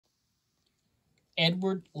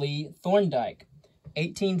Edward Lee Thorndike,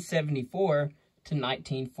 1874 to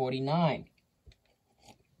 1949.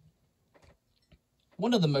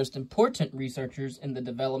 One of the most important researchers in the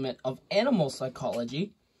development of animal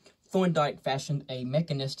psychology, Thorndike fashioned a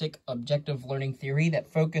mechanistic, objective learning theory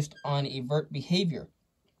that focused on overt behavior.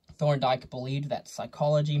 Thorndike believed that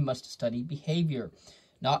psychology must study behavior,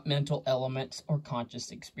 not mental elements or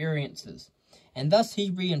conscious experiences, and thus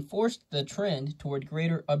he reinforced the trend toward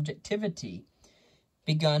greater objectivity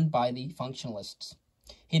begun by the functionalists.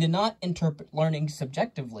 He did not interpret learning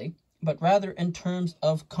subjectively, but rather in terms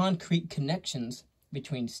of concrete connections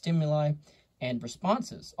between stimuli and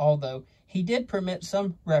responses, although he did permit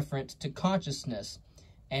some reference to consciousness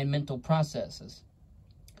and mental processes.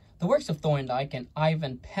 The works of Thorndike and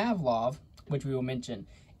Ivan Pavlov, which we will mention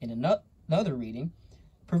in another reading,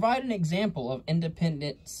 provide an example of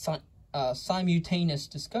independent simultaneous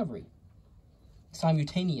discovery.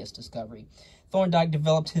 Thorndike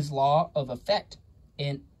developed his law of effect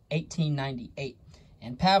in 1898,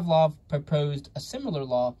 and Pavlov proposed a similar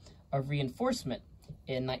law of reinforcement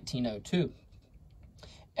in 1902.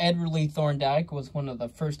 Edward Lee Thorndike was one of the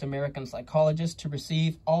first American psychologists to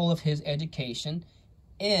receive all of his education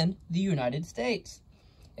in the United States.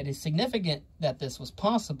 It is significant that this was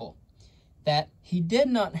possible, that he did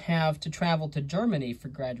not have to travel to Germany for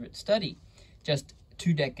graduate study, just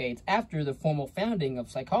 2 decades after the formal founding of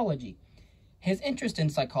psychology. His interest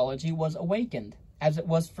in psychology was awakened, as it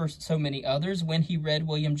was for so many others, when he read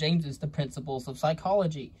William James's The Principles of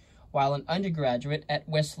Psychology, while an undergraduate at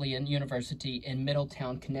Wesleyan University in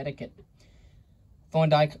Middletown, Connecticut.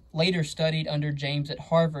 Thorndike later studied under James at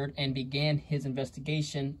Harvard and began his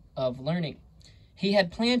investigation of learning. He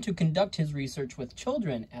had planned to conduct his research with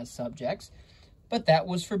children as subjects, but that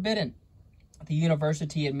was forbidden. The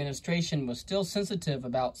university administration was still sensitive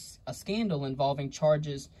about a scandal involving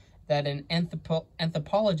charges that an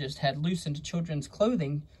anthropologist had loosened children's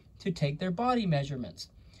clothing to take their body measurements.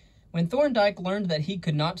 When Thorndike learned that he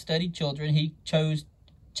could not study children, he chose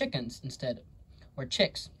chickens instead, or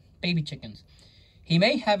chicks, baby chickens. He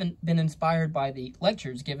may have been inspired by the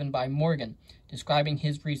lectures given by Morgan describing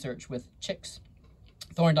his research with chicks.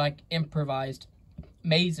 Thorndike improvised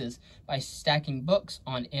mazes by stacking books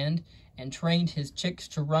on end and trained his chicks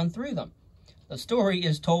to run through them. The story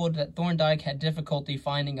is told that Thorndike had difficulty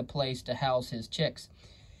finding a place to house his chicks.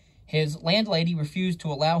 His landlady refused to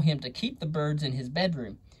allow him to keep the birds in his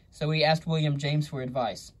bedroom, so he asked William James for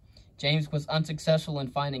advice. James was unsuccessful in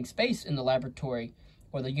finding space in the laboratory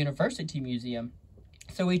or the university museum,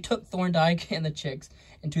 so he took Thorndike and the chicks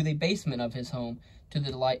into the basement of his home, to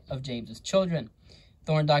the delight of James's children.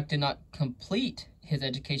 Thorndike did not complete his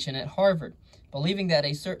education at Harvard. Believing that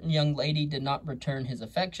a certain young lady did not return his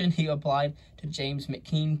affection, he applied to James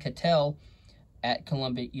McKean Cattell at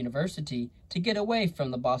Columbia University to get away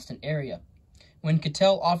from the Boston area. When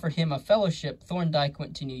Cattell offered him a fellowship, Thorndike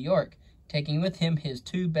went to New York, taking with him his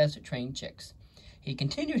 2 best-trained chicks. He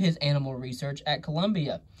continued his animal research at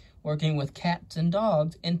Columbia, working with cats and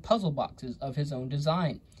dogs in puzzle boxes of his own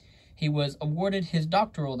design. He was awarded his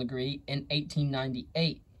doctoral degree in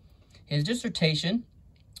 1898. His dissertation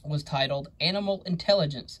was titled Animal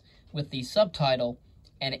Intelligence, with the subtitle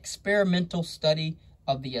An Experimental Study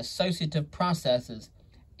of the Associative Processes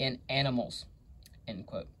in Animals, end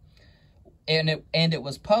quote. And it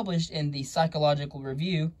was published in the Psychological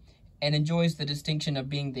Review and enjoys the distinction of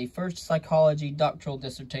being the first psychology doctoral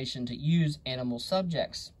dissertation to use animal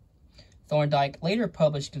subjects. Thorndike later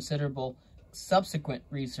published considerable subsequent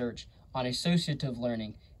research on associative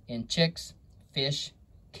learning in chicks, fish,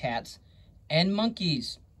 cats, and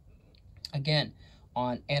monkeys. Again,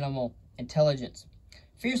 on animal intelligence.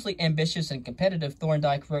 Fiercely ambitious and competitive,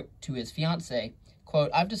 Thorndike wrote to his fiancée, quote,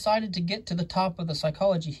 "I've decided to get to the top of the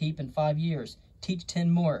psychology heap in 5 years, teach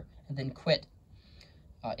 10 more, and then quit."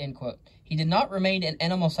 End quote. He did not remain an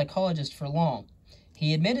animal psychologist for long.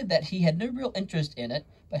 He admitted that he had no real interest in it,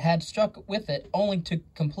 but had struck with it only to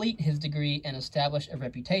complete his degree and establish a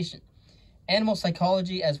reputation. Animal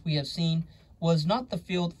psychology, as we have seen, was not the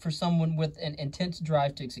field for someone with an intense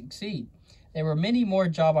drive to succeed. There were many more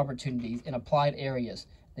job opportunities in applied areas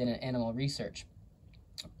than in animal research.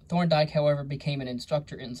 Thorndike, however, became an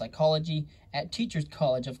instructor in psychology at Teachers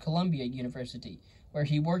College of Columbia University, where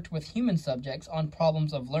he worked with human subjects on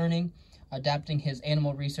problems of learning, adapting his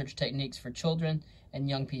animal research techniques for children and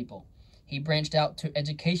young people. He branched out to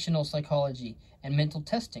educational psychology and mental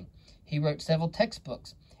testing. He wrote several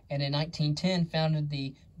textbooks, and in 1910 founded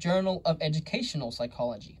the Journal of Educational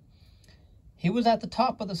Psychology. He was at the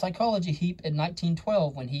top of the psychology heap in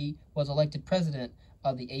 1912 when he was elected president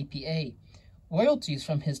of the APA. Royalties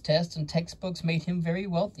from his tests and textbooks made him very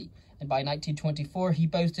wealthy, and by 1924 he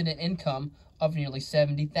boasted an income of nearly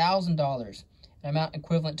 $70,000, an amount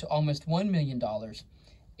equivalent to almost $1 million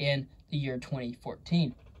in the year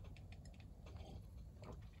 2014.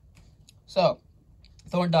 So,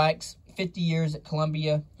 Thorndike's 50 years at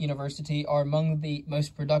Columbia University are among the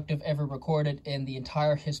most productive ever recorded in the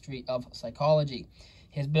entire history of psychology.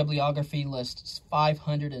 His bibliography lists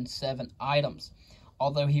 507 items.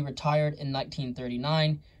 Although he retired in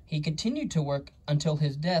 1939, he continued to work until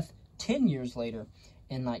his death 10 years later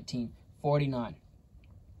in 1949.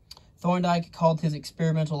 Thorndike called his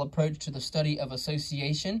experimental approach to the study of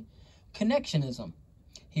association connectionism.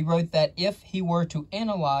 He wrote that if he were to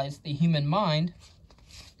analyze the human mind,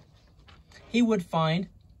 he would find,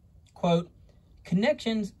 quote,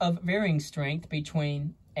 connections of varying strength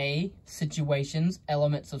between A, situations,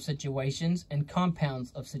 elements of situations, and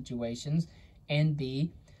compounds of situations, and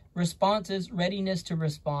B, responses, readiness to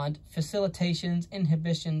respond, facilitations,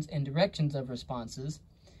 inhibitions, and directions of responses.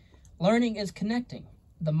 Learning is connecting.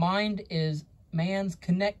 The mind is man's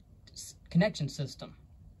connection system.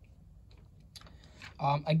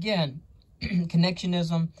 Again,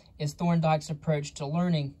 connectionism is Thorndike's approach to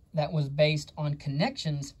learning that was based on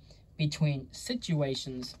connections between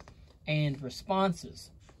situations and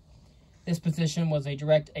responses. This position was a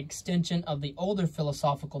direct extension of the older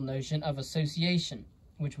philosophical notion of association,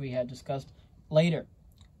 which we had discussed earlier,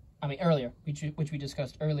 which we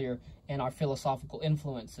discussed earlier in our philosophical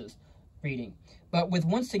influences reading. But with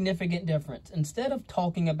one significant difference. Instead of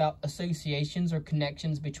talking about associations or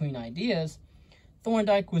connections between ideas,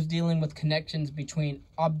 Thorndike was dealing with connections between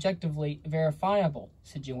objectively verifiable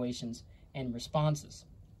situations and responses.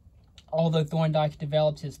 Although Thorndike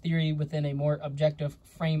developed his theory within a more objective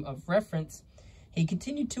frame of reference, he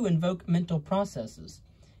continued to invoke mental processes.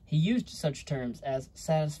 He used such terms as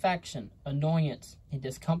satisfaction, annoyance, and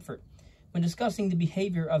discomfort when discussing the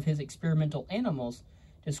behavior of his experimental animals,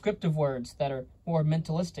 descriptive words that are more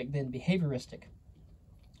mentalistic than behavioristic.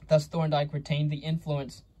 Thus, Thorndike retained the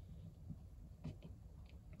influence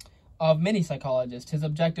of many psychologists. His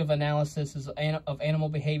objective analysis of animal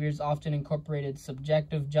behaviors often incorporated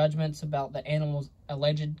subjective judgments about the animal's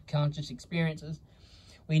alleged conscious experiences.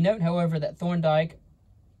 We note, however, that Thorndike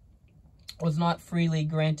was not freely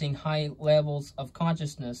granting high levels of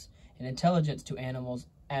consciousness and intelligence to animals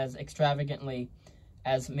as extravagantly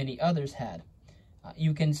as many others had.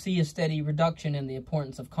 You can see a steady reduction in the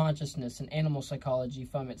importance of consciousness in animal psychology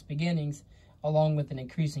from its beginnings, along with an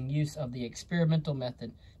increasing use of the experimental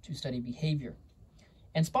method to study behavior.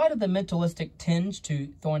 In spite of the mentalistic tinge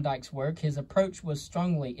to Thorndike's work, his approach was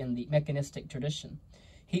strongly in the mechanistic tradition.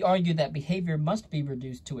 He argued that behavior must be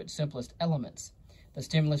reduced to its simplest elements, the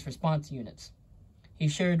stimulus-response units. He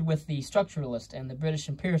shared with the structuralist and the British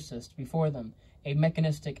empiricist before them a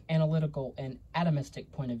mechanistic, analytical, and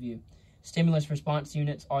atomistic point of view. Stimulus-response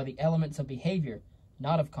units are the elements of behavior,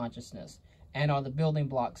 not of consciousness, and are the building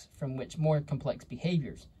blocks from which more complex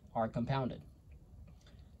behaviors are compounded.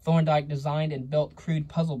 Thorndike designed and built crude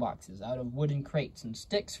puzzle boxes out of wooden crates and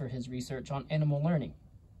sticks for his research on animal learning.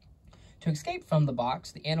 To escape from the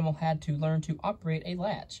box, the animal had to learn to operate a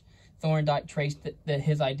latch. Thorndike traced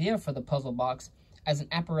his idea for the puzzle box as an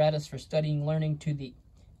apparatus for studying learning to the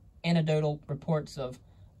anecdotal reports of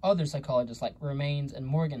other psychologists like Romanes and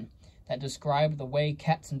Morgan that described the way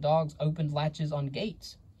cats and dogs opened latches on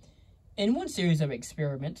gates. In one series of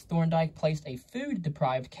experiments, Thorndike placed a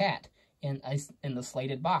food-deprived cat in the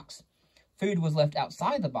slated box. Food was left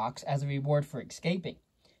outside the box as a reward for escaping.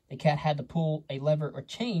 The cat had to pull a lever or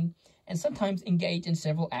chain and sometimes engage in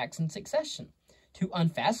several acts in succession to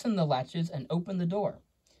unfasten the latches and open the door.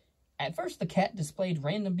 At first, the cat displayed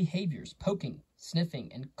random behaviors, poking,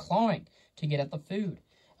 sniffing, and clawing to get at the food.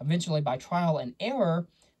 Eventually, by trial and error,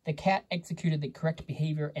 the cat executed the correct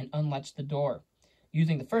behavior and unlatched the door.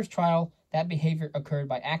 Using the first trial, that behavior occurred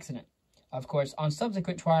by accident. Of course, on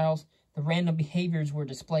subsequent trials, the random behaviors were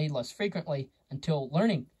displayed less frequently until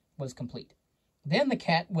learning was complete. Then the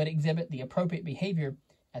cat would exhibit the appropriate behavior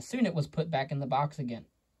as soon as it was put back in the box again.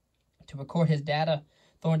 To record his data,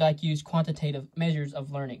 Thorndike used quantitative measures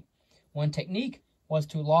of learning. One technique was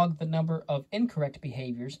to log the number of incorrect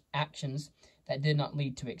behaviors, actions, that did not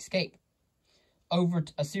lead to escape. Over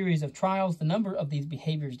a series of trials, the number of these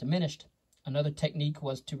behaviors diminished. Another technique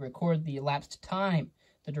was to record the elapsed time,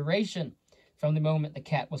 the duration, from the moment the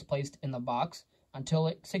cat was placed in the box until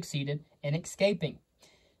it succeeded in escaping.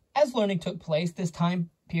 As learning took place, this time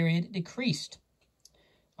period decreased.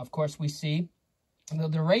 Of course, we see the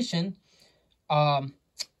duration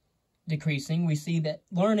decreasing. We see that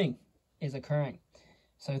learning is occurring.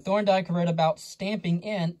 So Thorndike wrote about stamping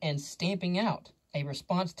in and stamping out a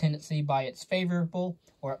response tendency by its favorable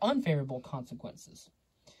or unfavorable consequences.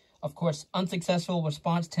 Of course, unsuccessful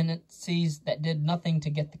response tendencies that did nothing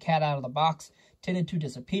to get the cat out of the box tended to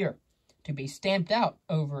disappear, to be stamped out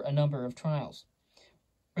over a number of trials.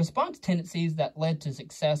 Response tendencies that led to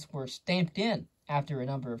success were stamped in after a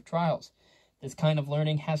number of trials. This kind of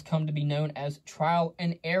learning has come to be known as trial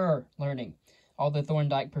and error learning, although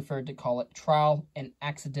Thorndike preferred to call it trial and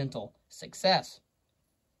accidental success.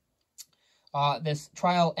 This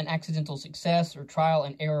trial and accidental success, or trial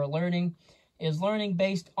and error learning, is learning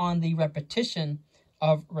based on the repetition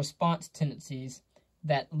of response tendencies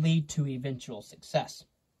that lead to eventual success.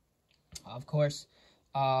 Of course,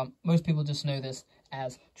 most people just know this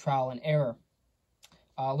as trial and error.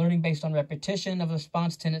 Learning based on repetition of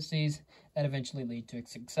response tendencies that eventually lead to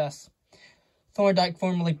success. Thorndike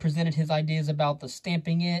formally presented his ideas about the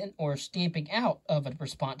stamping in or stamping out of a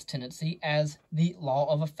response tendency as the law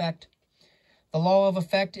of effect. The law of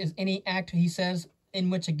effect is any act, he says, in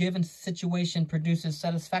which a given situation produces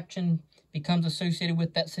satisfaction becomes associated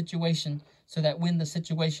with that situation, so that when the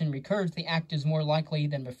situation recurs, the act is more likely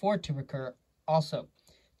than before to recur also.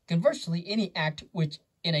 Conversely, any act which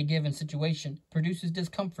in a given situation produces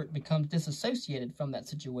discomfort becomes disassociated from that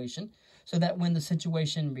situation, so that when the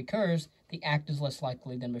situation recurs, the act is less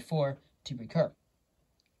likely than before to recur.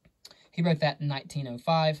 He wrote that in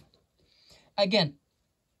 1905. Again,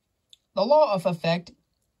 the law of effect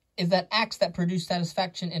is that acts that produce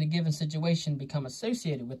satisfaction in a given situation become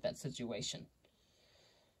associated with that situation.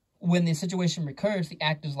 When the situation recurs, the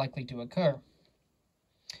act is likely to occur.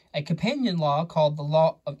 A companion law called the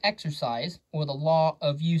law of exercise, or the law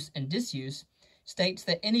of use and disuse, states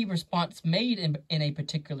that any response made in a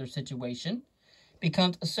particular situation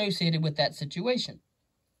becomes associated with that situation.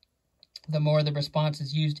 The more the response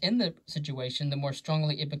is used in the situation, the more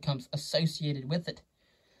strongly it becomes associated with it.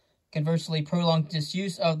 Conversely, prolonged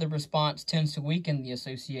disuse of the response tends to weaken the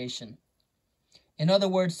association. In other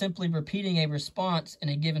words, simply repeating a response in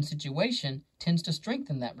a given situation tends to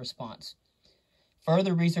strengthen that response.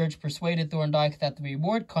 Further research persuaded Thorndike that the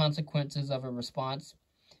reward consequences of a response,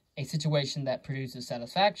 a situation that produces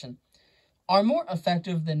satisfaction, are more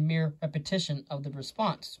effective than mere repetition of the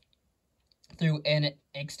response. Through an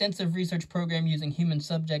extensive research program using human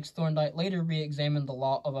subjects, Thorndike later re-examined the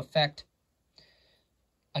law of effect.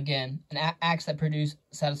 Again, acts that produce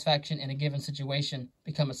satisfaction in a given situation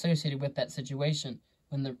become associated with that situation.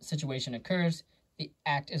 When the situation occurs, the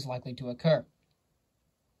act is likely to occur.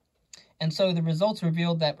 And so the results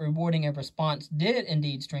revealed that rewarding a response did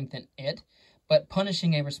indeed strengthen it, but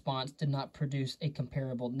punishing a response did not produce a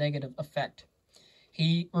comparable negative effect.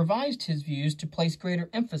 He revised his views to place greater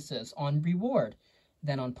emphasis on reward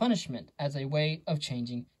than on punishment as a way of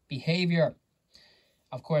changing behavior.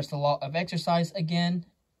 Of course, the law of exercise, again,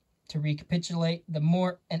 to recapitulate, the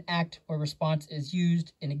more an act or response is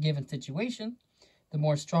used in a given situation, the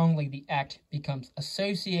more strongly the act becomes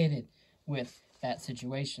associated with that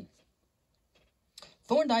situation.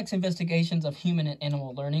 Thorndike's investigations of human and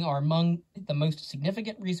animal learning are among the most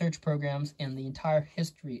significant research programs in the entire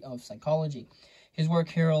history of psychology. His work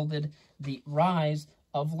heralded the rise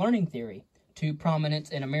of learning theory to prominence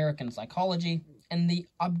in American psychology, and the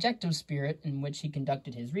objective spirit in which he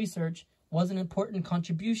conducted his research was an important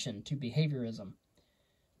contribution to behaviorism.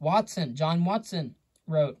 John Watson,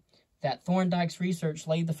 wrote that Thorndike's research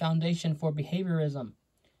laid the foundation for behaviorism,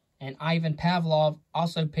 and Ivan Pavlov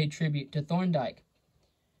also paid tribute to Thorndike.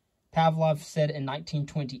 Pavlov said in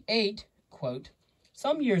 1928, quote,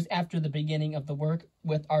 "Some years after the beginning of the work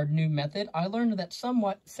with our new method, I learned that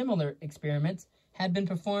somewhat similar experiments had been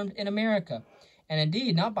performed in America, and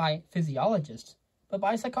indeed not by physiologists, but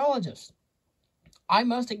by psychologists. I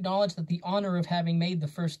must acknowledge that the honor of having made the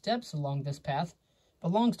first steps along this path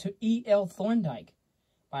belongs to E.L. Thorndike.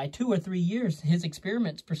 By 2 or 3 years, his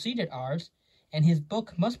experiments preceded ours, and his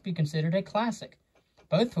book must be considered a classic,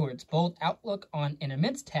 both for its bold outlook on an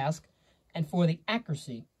immense task and for the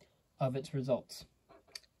accuracy of its results."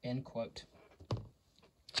 End quote.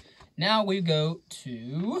 Now we go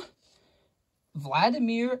to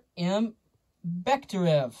Vladimir M.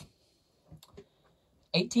 Bekhterev,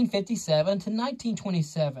 1857 to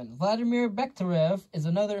 1927. Vladimir Bekhterev is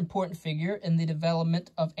another important figure in the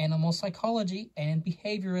development of animal psychology and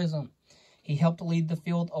behaviorism. He helped lead the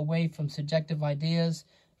field away from subjective ideas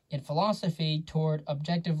in philosophy toward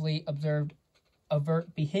objectively observed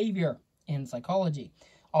overt behavior in psychology.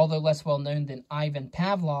 Although less well known than Ivan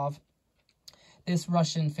Pavlov, this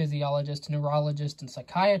Russian physiologist, neurologist, and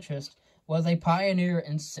psychiatrist was a pioneer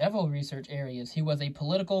in several research areas. He was a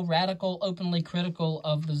political radical, openly critical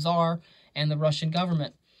of the Tsar and the Russian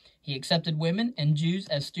government. He accepted women and Jews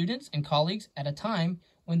as students and colleagues at a time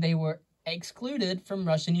when they were excluded from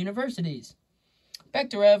Russian universities.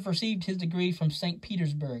 Bekhterev received his degree from St.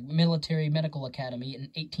 Petersburg Military Medical Academy in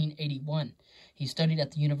 1881. He studied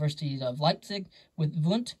at the Universities of Leipzig with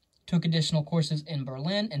Wundt, took additional courses in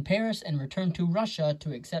Berlin and Paris, and returned to Russia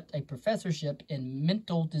to accept a professorship in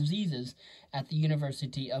mental diseases at the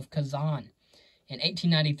University of Kazan. In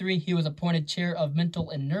 1893, he was appointed chair of mental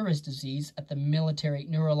and nervous disease at the Military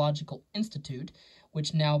Neurological Institute,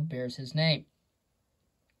 which now bears his name.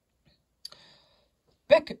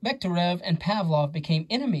 Bekhterev and Pavlov became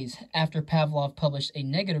enemies after Pavlov published a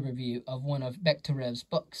negative review of one of Bekterev's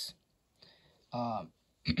books.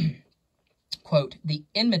 Quote, the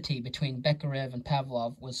enmity between Bekhterev and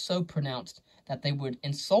Pavlov was so pronounced that they would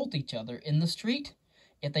insult each other in the street.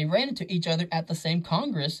 If they ran into each other at the same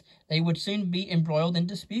Congress, they would soon be embroiled in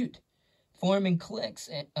dispute. Forming cliques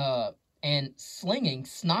and slinging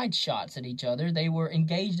snide shots at each other, they were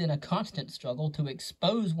engaged in a constant struggle to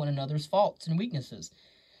expose one another's faults and weaknesses.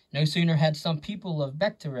 No sooner had some pupil of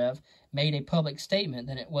Bekhterev made a public statement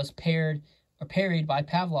than it was parried by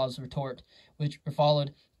Pavlov's retort, which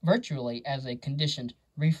followed virtually as a conditioned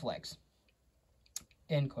reflex.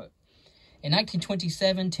 End quote. In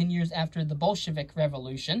 1927, 10 years after the Bolshevik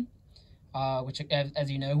Revolution, which,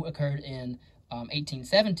 as you know, occurred in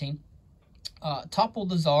 1817, toppled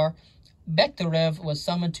the Tsar, Bekhterev was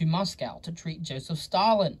summoned to Moscow to treat Joseph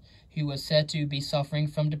Stalin, who was said to be suffering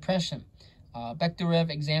from depression. Bekhterev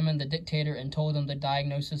examined the dictator and told him the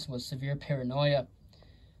diagnosis was severe paranoia.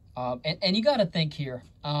 And you got to think here,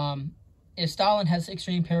 if Stalin has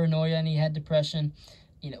extreme paranoia and he had depression,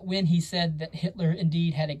 when he said that Hitler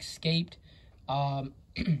indeed had escaped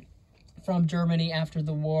from Germany after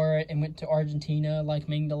the war and went to Argentina like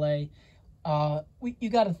Mengele, you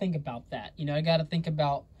got to think about that. I got to think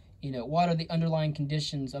about, what are the underlying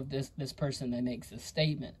conditions of this person that makes this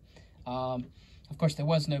statement. Of course, there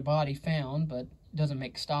was no body found, but it doesn't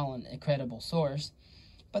make Stalin a credible source.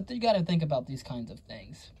 But you got to think about these kinds of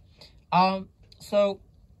things. So,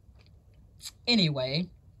 anyway,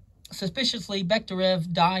 suspiciously,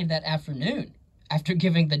 Bekhterev died that afternoon after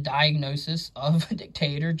giving the diagnosis of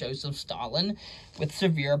dictator Joseph Stalin with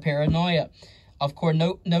severe paranoia. Of course,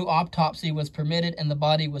 no autopsy was permitted, and the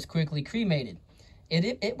body was quickly cremated.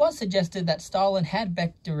 It was suggested that Stalin had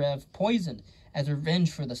Bekhterev poisoned as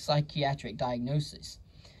revenge for the psychiatric diagnosis.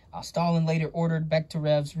 Stalin later ordered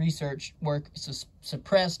Bekterev's research work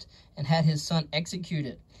suppressed and had his son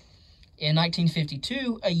executed. In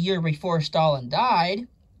 1952, a year before Stalin died,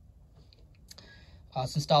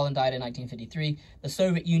 since Stalin died in 1953, the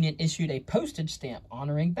Soviet Union issued a postage stamp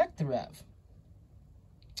honoring Bekhterev.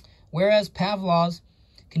 Whereas Pavlov's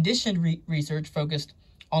conditioned research focused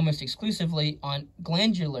almost exclusively on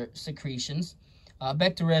glandular secretions,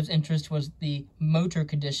 Bekterev's interest was the motor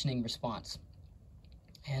conditioning response.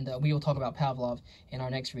 And we will talk about Pavlov in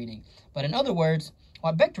our next reading. But in other words,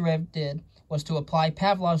 what Bekhterev did was to apply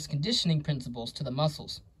Pavlov's conditioning principles to the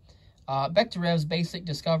muscles. Bekterev's basic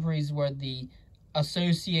discoveries were the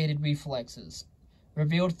associated reflexes,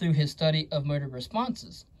 revealed through his study of motor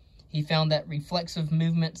responses. He found that reflexive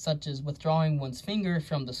movements such as withdrawing one's finger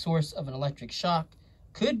from the source of an electric shock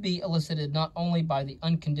could be elicited not only by the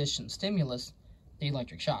unconditioned stimulus, the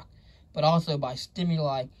electric shock, but also by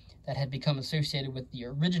stimuli that had become associated with the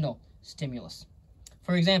original stimulus.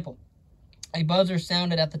 For example, a buzzer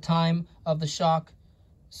sounded at the time of the shock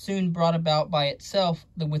soon brought about by itself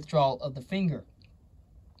the withdrawal of the finger.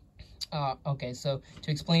 Okay, so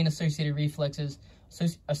to explain associated reflexes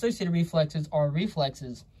are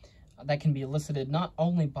reflexes that can be elicited not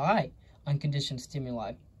only by unconditioned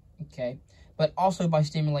stimuli, okay, but also by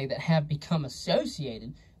stimuli that have become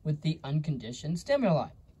associated with the unconditioned stimuli.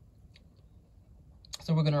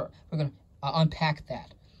 So we're gonna unpack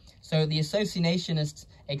that. So the associationists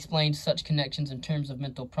explained such connections in terms of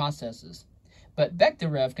mental processes, but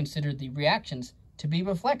Bekhterev considered the reactions to be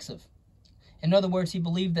reflexive. In other words, he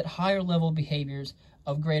believed that higher level behaviors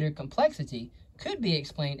of greater complexity could be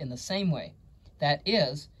explained in the same way, that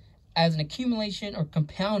is, as an accumulation or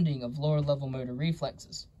compounding of lower level motor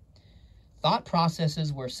reflexes. Thought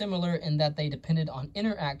processes were similar in that they depended on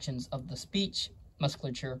interactions of the speech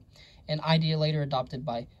musculature, an idea later adopted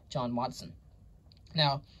by John Watson.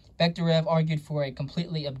 Now, Bekhterev argued for a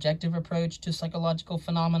completely objective approach to psychological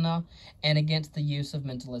phenomena and against the use of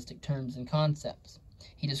mentalistic terms and concepts.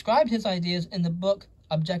 He described his ideas in the book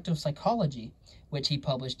Objective Psychology, which he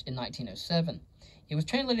published in 1907. It was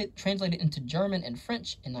translated into German and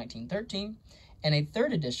French in 1913, and a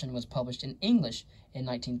third edition was published in English in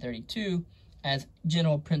 1932 as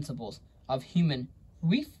General Principles of Human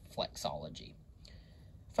reflexology.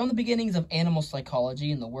 From the beginnings of animal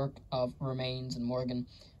psychology and the work of Romanes and Morgan,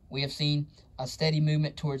 we have seen a steady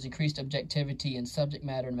movement towards increased objectivity in subject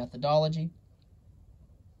matter and methodology.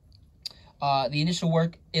 The initial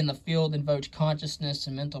work in the field invoked consciousness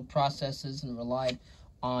and mental processes and relied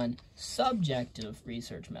on subjective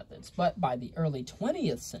research methods. But by the early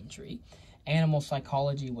 20th century, animal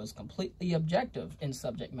psychology was completely objective in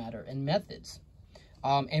subject matter and methods.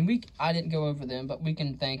 I didn't go over them, but we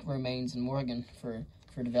can thank Romanes and Morgan for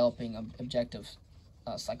developing objective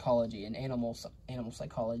psychology and animal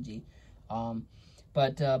psychology.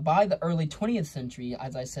 But by the early 20th century,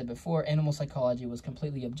 as I said before, animal psychology was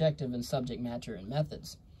completely objective in subject matter and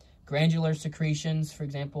methods. Granular secretions, for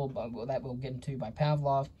example, that we'll get into by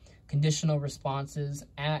Pavlov, conditional responses,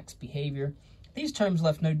 acts, behavior. These terms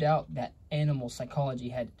left no doubt that animal psychology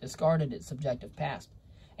had discarded its subjective past.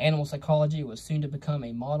 Animal psychology was soon to become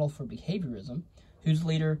a model for behaviorism, whose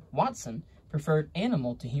leader, Watson, preferred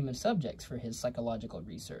animal to human subjects for his psychological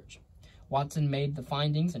research. Watson made the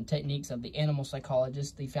findings and techniques of the animal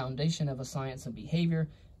psychologist the foundation of a science of behavior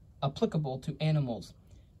applicable to animals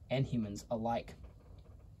and humans alike.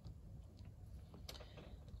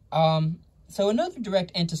 So another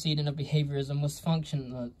direct antecedent of behaviorism was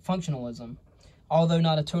functionalism. Although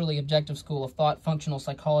not a totally objective school of thought, functional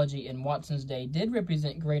psychology in Watson's day did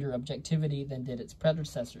represent greater objectivity than did its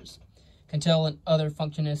predecessors. Cattell and other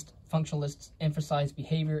functionalists emphasized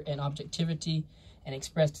behavior and objectivity and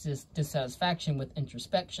expressed dissatisfaction with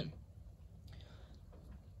introspection.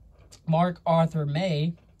 Mark Arthur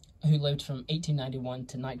May, who lived from 1891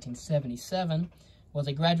 to 1977, was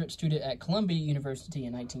a graduate student at Columbia University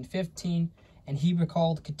in 1915, and he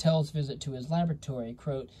recalled Cattell's visit to his laboratory.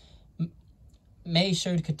 Quote, May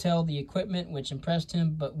showed Cattell the equipment, which impressed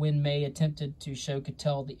him, but when May attempted to show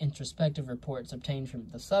Cattell the introspective reports obtained from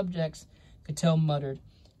the subjects, Cattell muttered,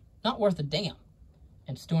 "Not worth a damn,"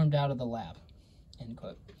 and stormed out of the lab. End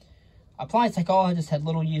quote. Applied psychologists had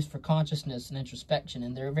little use for consciousness and introspection,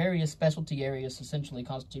 and their various specialty areas essentially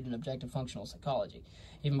constituted objective functional psychology.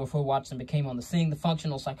 Even before Watson became on the scene, the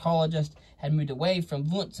functional psychologist had moved away from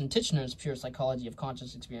Wundt's and Titchener's pure psychology of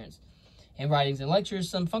conscious experience. In writings and lectures,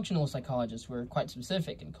 some functional psychologists were quite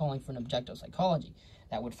specific in calling for an objective psychology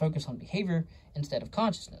that would focus on behavior instead of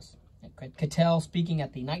consciousness. Cattell, speaking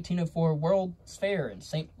at the 1904 World's Fair in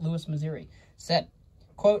St. Louis, Missouri, said,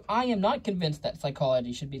 quote, "I am not convinced that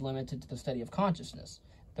psychology should be limited to the study of consciousness.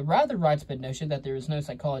 The rather widespread notion that there is no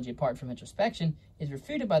psychology apart from introspection is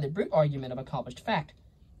refuted by the brute argument of accomplished fact.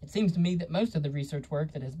 It seems to me that most of the research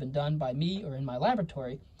work that has been done by me or in my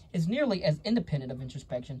laboratory is nearly as independent of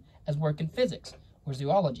introspection as work in physics or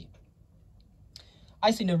zoology.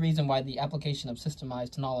 I see no reason why the application of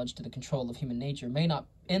systemized knowledge to the control of human nature may not,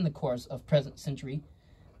 in the course of present century,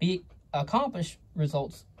 be accomplish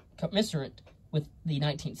results commensurate with the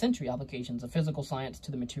 19th century applications of physical science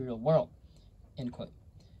to the material world." End quote.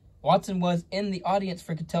 Watson was in the audience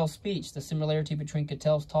for Cattell's speech. The similarity between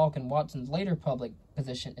Cattell's talk and Watson's later public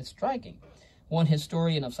position is striking. One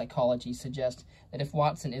historian of psychology suggests that if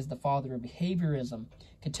Watson is the father of behaviorism,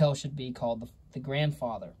 Cattell should be called the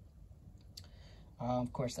grandfather.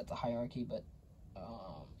 Of course, that's a hierarchy, but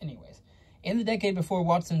anyways. In the decade before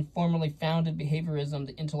Watson formally founded behaviorism,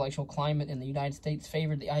 the intellectual climate in the United States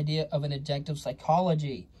favored the idea of an objective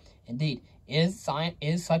psychology. Indeed, is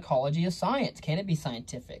psychology a science? Can it be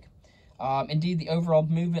scientific? Indeed, the overall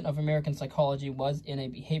movement of American psychology was in a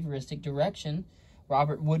behavioristic direction.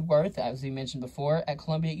 Robert Woodworth, as we mentioned before, at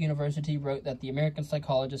Columbia University wrote that the American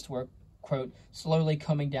psychologists were, quote, slowly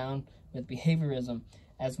coming down with behaviorism,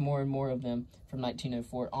 as more and more of them from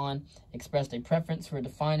 1904 on expressed a preference for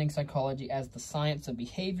defining psychology as the science of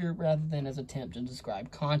behavior rather than as an attempt to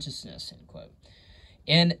describe consciousness, end quote.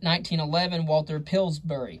 In 1911, Walter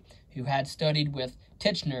Pillsbury, who had studied with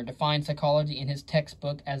Titchener, defined psychology in his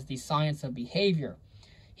textbook as the science of behavior.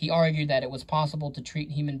 He argued that it was possible to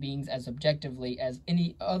treat human beings as objectively as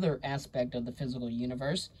any other aspect of the physical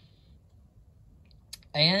universe,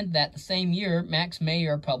 and that the same year, Max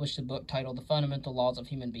Mayer published a book titled The Fundamental Laws of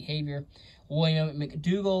Human Behavior. William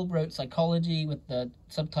McDougall wrote Psychology with the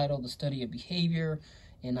subtitle The Study of Behavior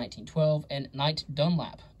in 1912, and Knight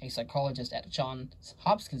Dunlap, a psychologist at Johns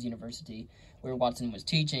Hopkins University, where Watson was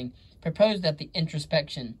teaching, proposed that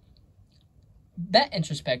introspection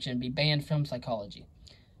be banned from psychology.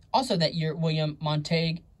 Also that year, William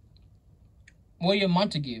Montague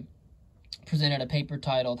presented a paper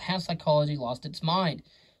titled Has Psychology Lost Its Mind?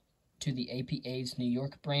 To the APA's New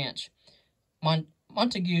York branch.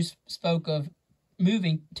 Montague spoke of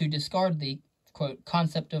moving to discard the, quote,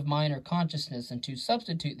 concept of mind or consciousness and to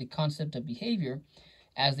substitute the concept of behavior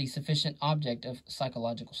as the sufficient object of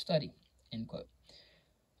psychological study, end quote.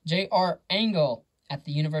 J.R. Engel at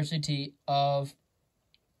the University of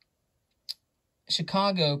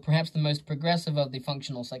Chicago, perhaps the most progressive of the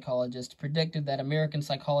functional psychologists, predicted that American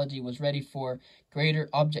psychology was ready for greater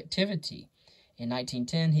objectivity. In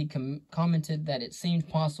 1910, he commented that it seemed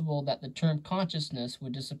possible that the term consciousness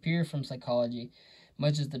would disappear from psychology,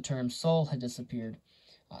 much as the term soul had disappeared.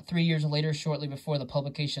 3 years later, shortly before the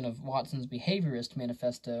publication of Watson's Behaviorist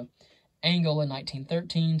Manifesto, Engel in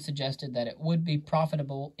 1913 suggested that it would be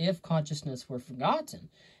profitable if consciousness were forgotten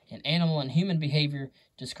and animal and human behavior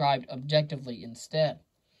described objectively instead.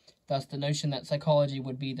 Thus, the notion that psychology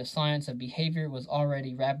would be the science of behavior was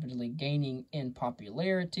already rapidly gaining in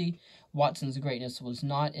popularity. Watson's greatness was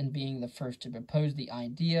not in being the first to propose the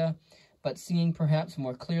idea, but seeing perhaps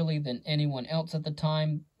more clearly than anyone else at the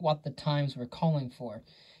time what the times were calling for.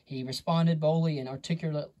 He responded boldly and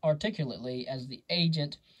articulately as the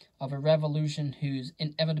agent of a revolution whose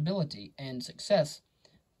inevitability and success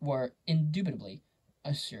were indubitably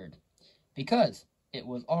assured, because it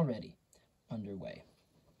was already underway.